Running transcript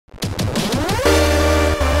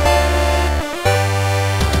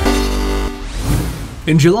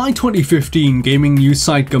In July 2015, gaming news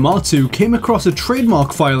site Gamatsu came across a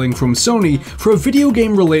trademark filing from Sony for a video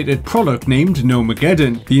game related product named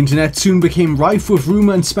Gnomageddon. The internet soon became rife with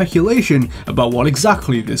rumour and speculation about what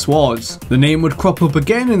exactly this was. The name would crop up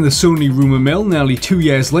again in the Sony rumour mill nearly 2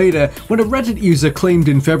 years later when a Reddit user claimed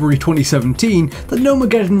in February 2017 that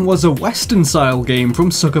Gnomageddon was a Western style game from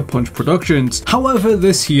Sucker Punch Productions. However,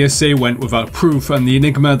 this hearsay went without proof and the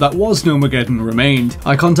enigma that was Gnomageddon remained.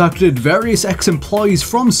 I contacted various ex-employees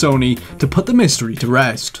from Sony to put the mystery to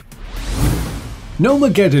rest.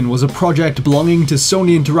 Gnomageddon was a project belonging to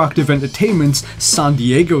Sony Interactive Entertainment's San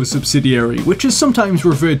Diego subsidiary, which is sometimes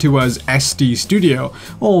referred to as SD Studio,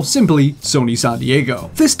 or simply Sony San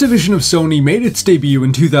Diego. This division of Sony made its debut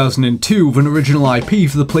in 2002 with an original IP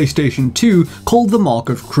for the PlayStation 2 called The Mark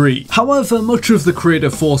of Cree. However, much of the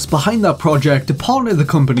creative force behind that project departed the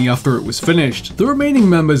company after it was finished. The remaining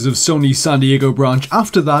members of Sony's San Diego branch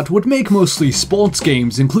after that would make mostly sports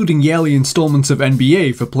games, including yearly installments of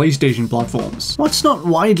NBA for PlayStation platforms. What's not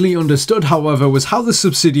widely understood, however, was how the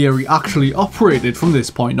subsidiary actually operated from this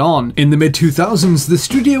point on. In the mid-2000s, the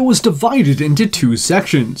studio was divided into two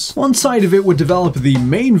sections. One side of it would develop the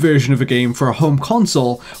main version of a game for a home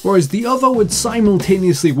console, whereas the other would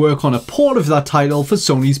simultaneously work on a port of that title for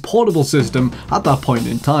Sony's portable system at that point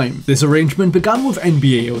in time. This arrangement began with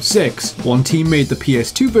NBA 06. One team made the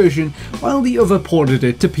PS2 version, while the other ported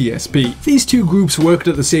it to PSP. These two groups worked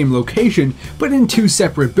at the same location, but in two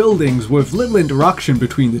separate buildings with little interaction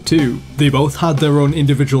between the two. They both had their own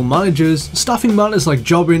individual managers, staffing matters like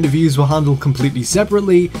job interviews were handled completely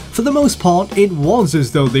separately. For the most part, it was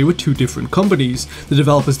as though they were two different companies. The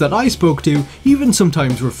developers that I spoke to even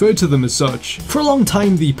sometimes referred to them as such. For a long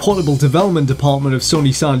time, the portable development department of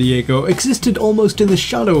Sony San Diego existed almost in the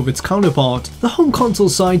shadow of its counterpart. The home console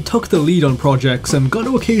side took the lead on projects and got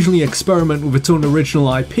to occasionally experiment with its own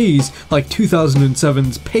original IPs like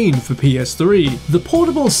 2007's Pain for PS3. The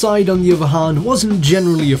portable side, on the other hand, wasn't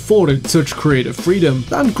generally afforded such creative freedom.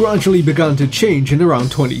 That gradually began to change in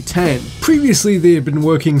around 2010. Previously, they had been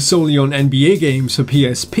working solely on NBA games for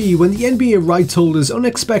PSP when the NBA rights holders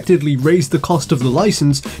unexpectedly raised the cost of the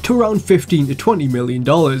license to around $15 to $20 million.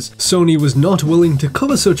 Sony was not willing to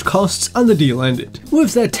cover such costs and the deal ended.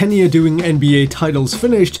 With their tenure doing NBA titles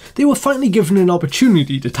finished, they were finally given an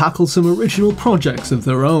opportunity to tackle some original projects of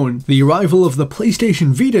their own. The arrival of the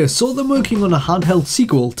PlayStation Vita saw them working on a handheld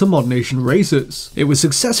sequel to Mod Nation Racers. It was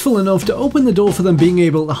successful enough to open the door for them being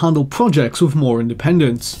able to handle projects with more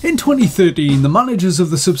independence. In 2013, the managers of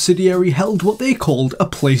the subsidiary held what they called a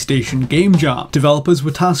PlayStation Game Jam. Developers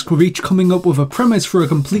were tasked with each coming up with a premise for a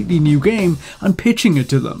completely new game and pitching it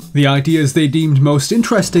to them. The ideas they deemed most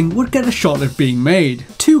interesting would get a shot at being made.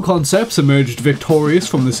 Two concepts emerged victorious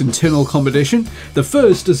from this internal competition. The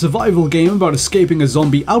first, a survival game about escaping a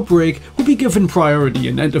zombie outbreak, would be given priority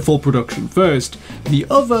and enter full production first. The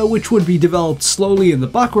other, which would be developed slowly in the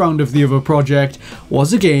background of the other project,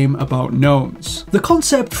 was a game about gnomes. The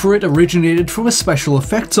concept for it originated from a special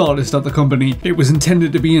effects artist at the company. It was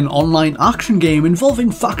intended to be an online action game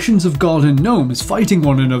involving factions of garden gnomes fighting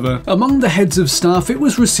one another. Among the heads of staff, it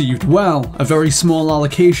was received well. A very small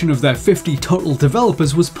allocation of their 50 total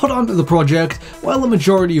developers was put onto the project, while the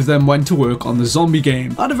majority of them went to work on the zombie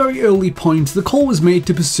game. At a very early point, the call was made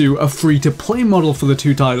to pursue a free-to-play model for the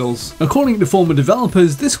two titles. According to former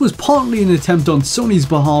developers, this was partly an attempt on Sony's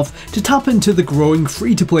behalf to tap into the growing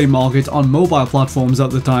free-to-play market on mobile platforms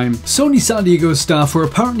at the time. Sony San Diego staff were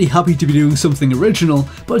apparently happy to be doing something original,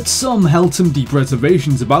 but some held some deep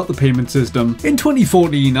reservations about the payment system. In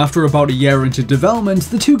 2014, after about a year into development,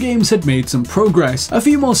 the two games had made some progress. A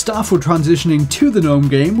few more staff were transitioning to the Gnome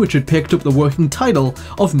game, which had picked up the working title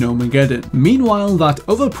of Gnomageddon. Meanwhile, that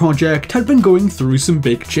other project had been going through some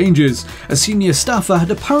big changes. A senior staffer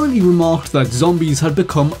had apparently remarked that zombies had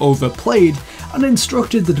become overplayed and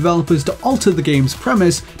instructed the developers to alter the game's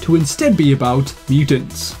premise to instead be about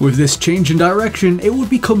mutants. With this change in direction, it would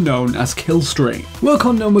become known as Killstrain. Work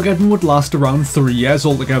on Gnomageddon would last around 3 years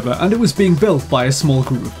altogether, and it was being built by a small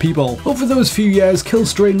group of people. Over those few years,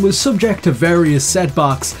 Killstrain was subject to various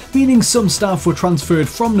setbacks, meaning some staff were transferred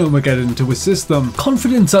from Gnomageddon to assist them.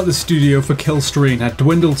 Confidence at the studio for Killstrain had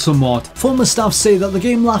dwindled somewhat. Former staff say that the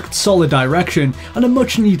game lacked solid direction and a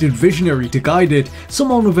much needed visionary to guide it,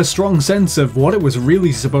 someone with a strong sense of for what it was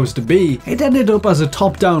really supposed to be, it ended up as a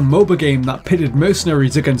top-down MOBA game that pitted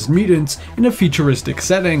mercenaries against mutants in a futuristic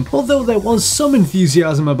setting. Although there was some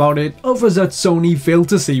enthusiasm about it, others at Sony failed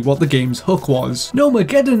to see what the game's hook was.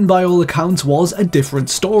 Gnomageddon, by all accounts, was a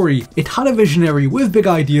different story. It had a visionary with big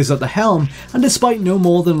ideas at the helm, and despite no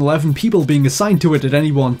more than 11 people being assigned to it at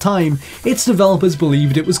any one time, its developers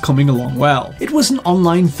believed it was coming along well. It was an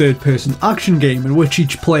online third-person action game in which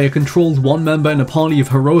each player controlled one member in a party of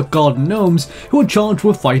heroic garden gnomes who were charged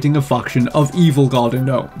with fighting a faction of evil garden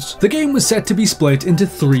gnomes. The game was set to be split into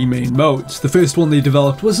 3 main modes. The first one they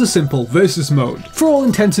developed was a simple versus mode. For all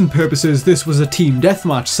intents and purposes, this was a team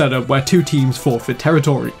deathmatch setup where 2 teams forfeit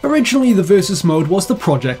territory. Originally, the versus mode was the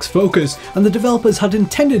project's focus, and the developers had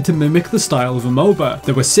intended to mimic the style of a MOBA.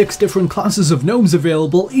 There were 6 different classes of gnomes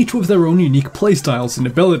available, each with their own unique playstyles and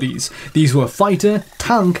abilities. These were fighter,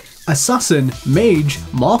 tank, assassin, mage,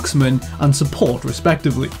 marksman, and support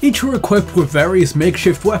respectively. Each were equipped with various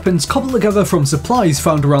makeshift weapons cobbled together from supplies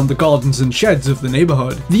found around the gardens and sheds of the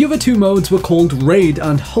neighbourhood. The other 2 modes were called Raid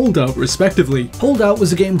and Holdout respectively. Holdout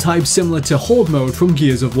was a game type similar to Horde mode from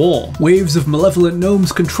Gears of War. Waves of malevolent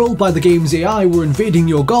gnomes controlled by the game's AI were invading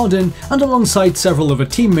your garden, and alongside several other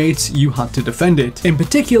teammates, you had to defend it. In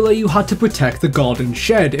particular, you had to protect the garden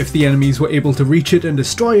shed. If the enemies were able to reach it and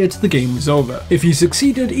destroy it, the game was over. If you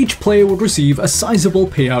succeeded, each player would receive a sizable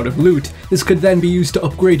payout of loot. This could then be used to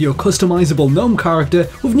upgrade your customizable gnome character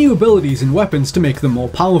with new abilities and weapons to make them more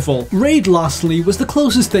powerful. Raid, lastly, was the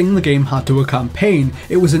closest thing the game had to a campaign.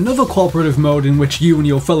 It was another cooperative mode in which you and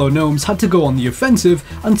your fellow gnomes had to go on the offensive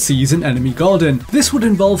and seize an enemy garden. This would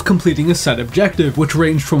involve completing a set objective, which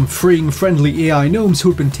ranged from freeing friendly AI gnomes who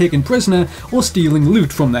had been taken prisoner or stealing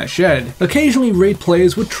loot from their shed. Occasionally, Raid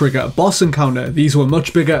players would trigger a boss encounter. These were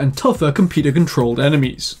much bigger and tougher computer-controlled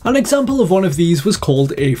enemies. An example of one of these was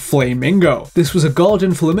called a flamingo. This was a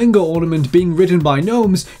garden flamingo ornament being ridden by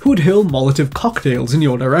gnomes who would hurl Molotov cocktails in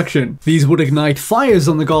your direction. These would ignite fires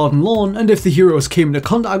on the garden lawn, and if the heroes came into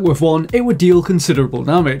contact with one, it would deal considerable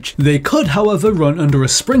damage. They could, however, run under a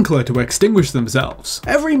sprinkler to extinguish themselves.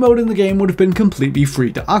 Every mode in the game would have been completely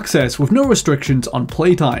free to access, with no restrictions on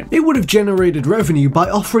playtime. It would have generated revenue by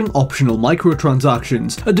offering optional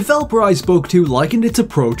microtransactions. A developer I spoke to likened its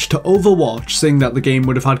approach to Overwatch, saying that the game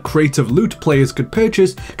would have had crates of loot players could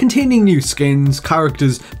purchase containing new skins,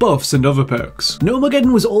 characters, buffs, and other perks.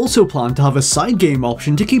 Gnomageddon was also planned to have a side game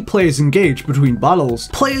option to keep players engaged between battles.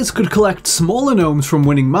 Players could collect smaller gnomes from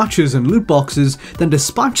winning matches and loot boxes, then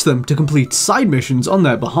dispatch them to complete side missions on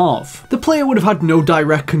their behalf. The player would have had no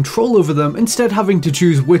direct control over them, instead having to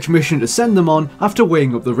choose which mission to send them on after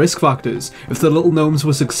weighing up the risk factors. If the little gnomes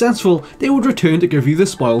were successful, they would return to give you the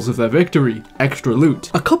spoils of their victory, extra loot.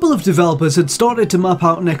 A couple of developers had started to map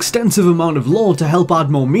out an extensive amount of lore to help add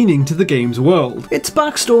more meaning to the game's world. Its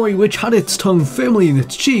backstory, which had its tongue firmly in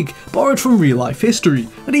its cheek, borrowed from real-life history,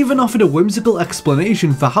 and even offered a whimsical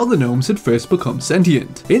explanation for how the gnomes had first become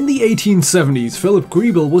sentient. In the 1870s, Philip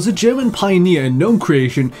Griebel was a German pioneer in gnome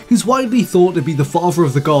creation who's widely thought to be the father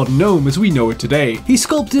of the garden gnome as we know it today. He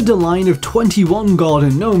sculpted a line of 21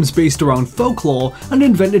 garden gnomes based around folklore and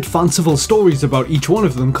invented fanciful stories about each one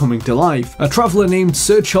of them coming to life. A traveller named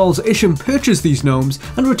Sir Charles Isham purchased these gnomes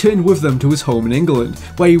and returned with them to his home in England,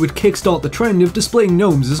 where he would kickstart the trend of displaying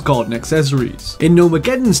gnomes as garden accessories. In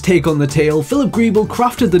Gnomageddon's take on the tale, Philip Griebel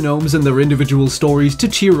crafted the gnomes and their individual stories to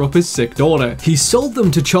cheer up his sick daughter. He sold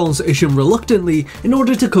them to Charles Isham reluctantly in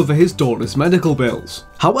order to cover his daughter's medical bills.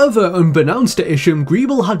 However, unbeknownst to Isham,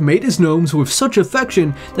 Griebel had made his gnomes with such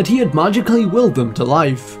affection that he had magically willed them to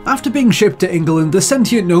life. After being shipped to England, the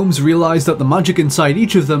sentient gnomes realised that the magic inside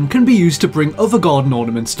each of them can be used to bring other garden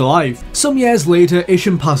ornaments to life. Some years later,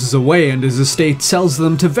 Isham passes away and his estate sells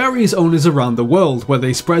them to various owners around the world, where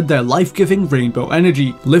they spread their life-giving rainbow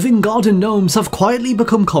energy. Living garden gnomes have quietly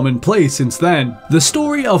become commonplace since then. The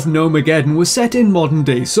story of Gnomageddon was set in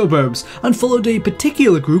modern-day suburbs and followed a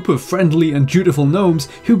particular group of friendly and dutiful gnomes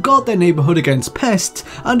who guard their neighbourhood against pests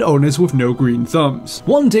and owners with no green thumbs.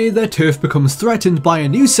 One day their turf becomes threatened by a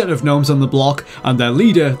new set of gnomes on the block and their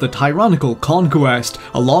leader, the tyrannical Conquest,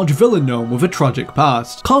 a large villain gnome with a tragic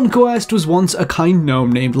past. Conquest was once a kind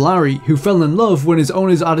gnome named Larry who fell in love when his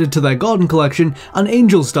owners added to their garden collection an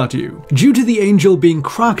angel statue. Due to the angel being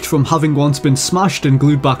cracked from having once been smashed and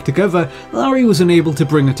glued back together, Larry was unable to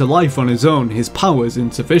bring it to life on his own, his powers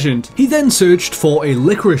insufficient. He then searched for a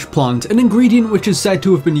licorice plant, an ingredient which is said said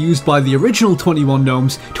to have been used by the original 21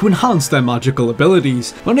 gnomes to enhance their magical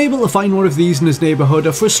abilities. Unable to find one of these in his neighbourhood,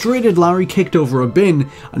 a frustrated Larry kicked over a bin,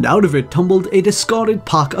 and out of it tumbled a discarded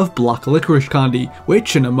pack of black licorice candy,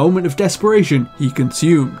 which in a moment of desperation he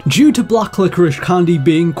consumed. Due to black licorice candy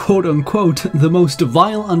being quote-unquote the most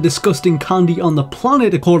vile and disgusting candy on the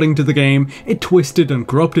planet according to the game, it twisted and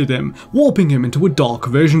corrupted him, warping him into a dark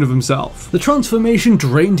version of himself. The transformation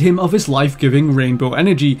drained him of his life-giving rainbow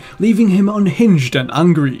energy, leaving him unhinged and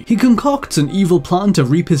angry. He concocts an evil plan to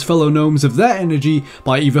reap his fellow gnomes of their energy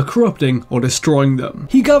by either corrupting or destroying them.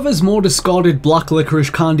 He gathers more discarded black licorice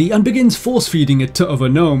candy and begins force-feeding it to other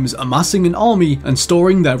gnomes, amassing an army and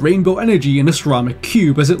storing their rainbow energy in a ceramic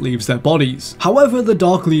cube as it leaves their bodies. However, the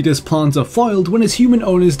Dark Leader's plans are foiled when his human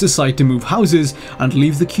owners decide to move houses and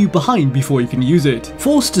leave the cube behind before he can use it.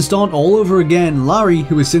 Forced to start all over again, Larry,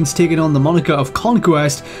 who has since taken on the moniker of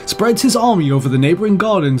Conquest, spreads his army over the neighbouring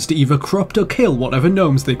gardens to either corrupt or kill whatever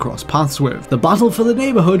gnomes they cross paths with. The battle for the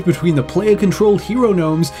neighbourhood between the player-controlled hero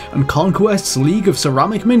gnomes and Conquest's League of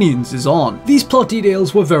Ceramic Minions is on. These plot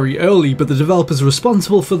details were very early, but the developers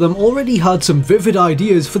responsible for them already had some vivid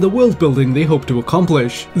ideas for the world building they hoped to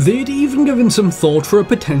accomplish. They'd even given some thought for a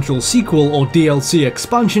potential sequel or DLC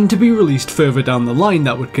expansion to be released further down the line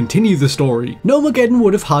that would continue the story. Gnomageddon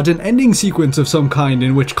would have had an ending sequence of some kind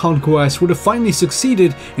in which Conquest would have finally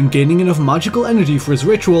succeeded in gaining enough magical energy for his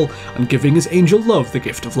ritual and giving his angel love the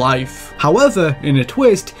gift of life. However, in a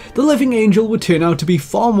twist, the living angel would turn out to be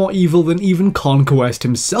far more evil than even Conquest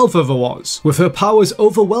himself ever was. With her powers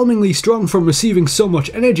overwhelmingly strong from receiving so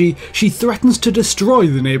much energy, she threatens to destroy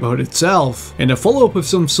the neighbourhood itself. In a follow-up of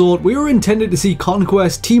some sort, we were intended to see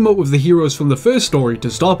Conquest team up with the heroes from the first story to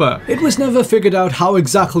stop her. It was never figured out how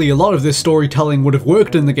exactly a lot of this storytelling would have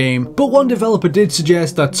worked in the game, but one developer did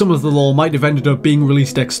suggest that some of the lore might have ended up being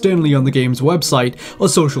released externally on the game's website or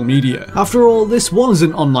social media. After all, this was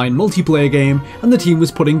an online multiplayer game, and the team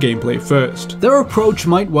was putting gameplay first. Their approach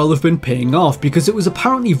might well have been paying off, because it was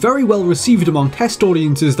apparently very well received among test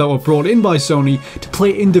audiences that were brought in by Sony to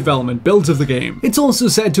play in development builds of the game. It's also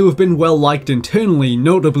said to have been well liked internally,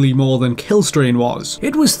 notably more than Killstrain was.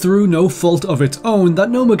 It was through no fault of its own that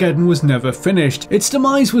Gnomageddon was never finished. Its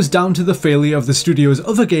demise was down to the failure of the studio's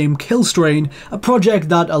other game, Killstrain, a project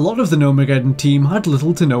that a lot of the Gnomageddon team had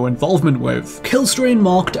little to no involvement with. Killstrain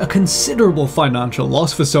marked a considerable financial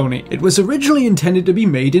loss for Sony. It was originally intended to be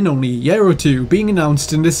made in only a year or two, being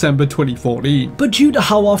announced in December 2014. But due to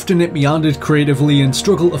how often it meandered creatively and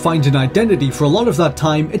struggled to find an identity for a lot of that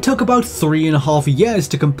time, it took about 3.5 years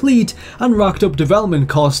to complete and racked up development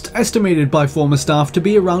costs estimated by former staff to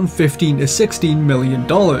be around $15 to $16 million.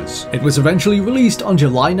 It was eventually released on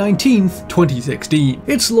July 19th, 2016.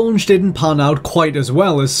 Its launch didn't pan out quite as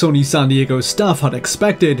well as Sony San Diego's staff had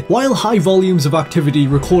expected. While high volumes of activity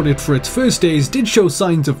recorded for its first days did show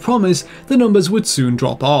signs of promise, the numbers would soon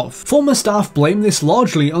drop off. Former staff blame this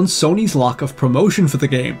largely on Sony's lack of promotion for the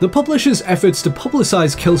game. The publisher's efforts to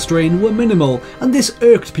publicize Killstrain were minimal, and this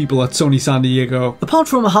irked people at Sony San Diego. Apart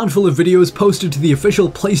from a handful of videos posted to the official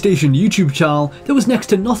PlayStation YouTube channel, there was next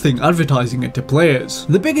to nothing advertising it to players.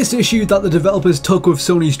 The biggest issue that the developers took with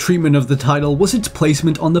Sony's treatment of the title was its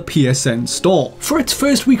placement on the PSN store. For its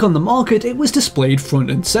first week on the market, it was displayed front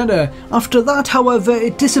and center. After that, however,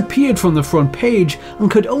 it disappeared from the front page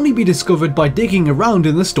and could only be discovered by digging around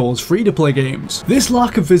in the store's free-to-play games. This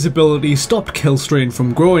lack of visibility stopped Killstrain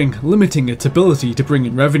from growing, limiting its ability to bring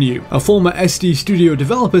in revenue. A former SD Studio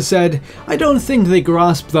developer said, "I don't think they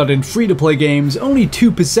grasp that in free-to-play games, only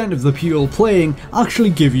 2% of the people playing actually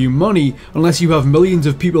give you money. Unless you have millions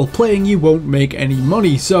of people playing, you won't make any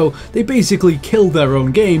money, so they basically killed their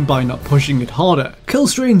own game by not pushing it harder."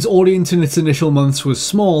 Killstrain's audience in its initial months was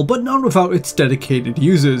small, but not without its dedicated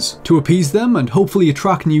users. To appease them and hopefully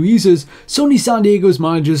attract new users, Sony San Diego's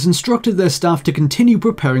managers instructed their staff to continue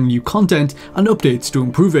preparing new content and updates to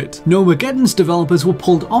improve it. Gnomageddon's developers were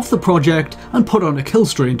pulled off the project and put on a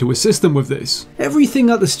Killstrain to assist them with this. Everything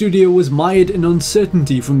at the studio was mired in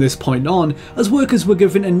uncertainty from this point on, as workers were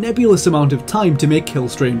given a nebulous amount of time to make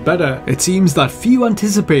Killstrain better. It seems that few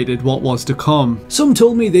anticipated what was to come. Some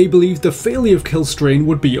told me they believed the failure of Killstrain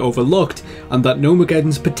would be overlooked, and that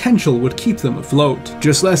Gnomageddon's potential would keep them afloat.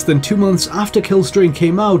 Just less than 2 months after Killstrain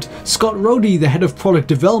came out, Scott Rohde, the head of product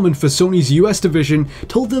development for Sony's US division,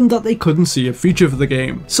 told them that they couldn't see a future for the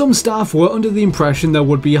game. Some staff were under the impression there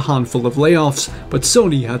would be a handful of layoffs, but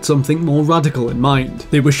Sony had something more radical in mind.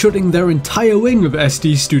 They were shutting their entire wing of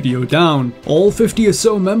SD Studio down. All 50 or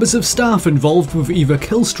so members of staff involved with either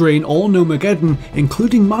Killstrain or Gnomageddon,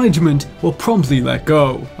 including management, were promptly let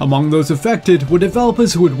go. Among those affected were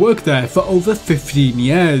developers who had worked there for over 15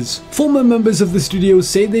 years. Former members of the studio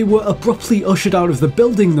say they were abruptly ushered out of the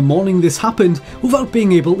building the morning this happened without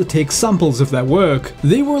being able to take samples of their work.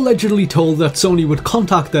 They were allegedly told that Sony would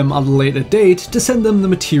contact them at a later date to send them the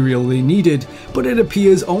material they needed, but it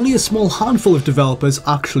appears only a small handful of developers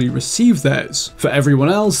actually received theirs. For everyone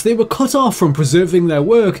else, they were cut off from preserving their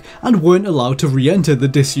work and weren't allowed to re-enter the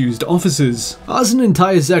disused offices. As an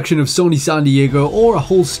entire section of Sony San Diego, or a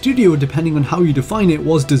whole studio depending on how you define it,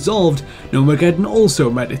 was dissolved, Gnomageddon also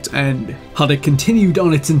met its end. Had it continued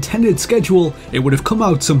on its intended schedule, it would have come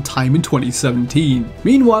out sometime in 2017.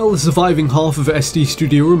 Meanwhile, the surviving half of SD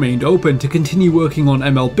Studio remained open to continue working on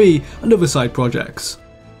MLB and other side projects.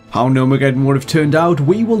 How Gnomageddon would have turned out,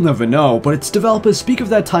 we will never know, but its developers speak of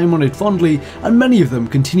their time on it fondly, and many of them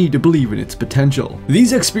continue to believe in its potential.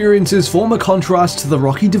 These experiences form a contrast to the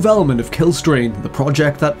rocky development of Killstrain, the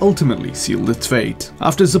project that ultimately sealed its fate.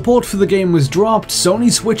 After support for the game was dropped,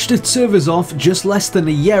 Sony switched its servers off just less than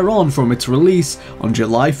a year on from its release on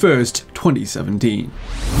July 1st, 2017.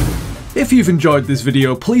 If you've enjoyed this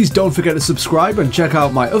video, please don't forget to subscribe and check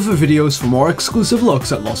out my other videos for more exclusive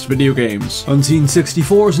looks at lost video games.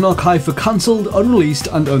 Unseen64 is an archive for cancelled, unreleased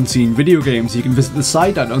and unseen video games. You can visit the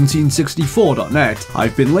site at unseen64.net.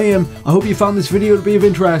 I've been Liam, I hope you found this video to be of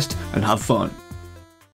interest, and have fun.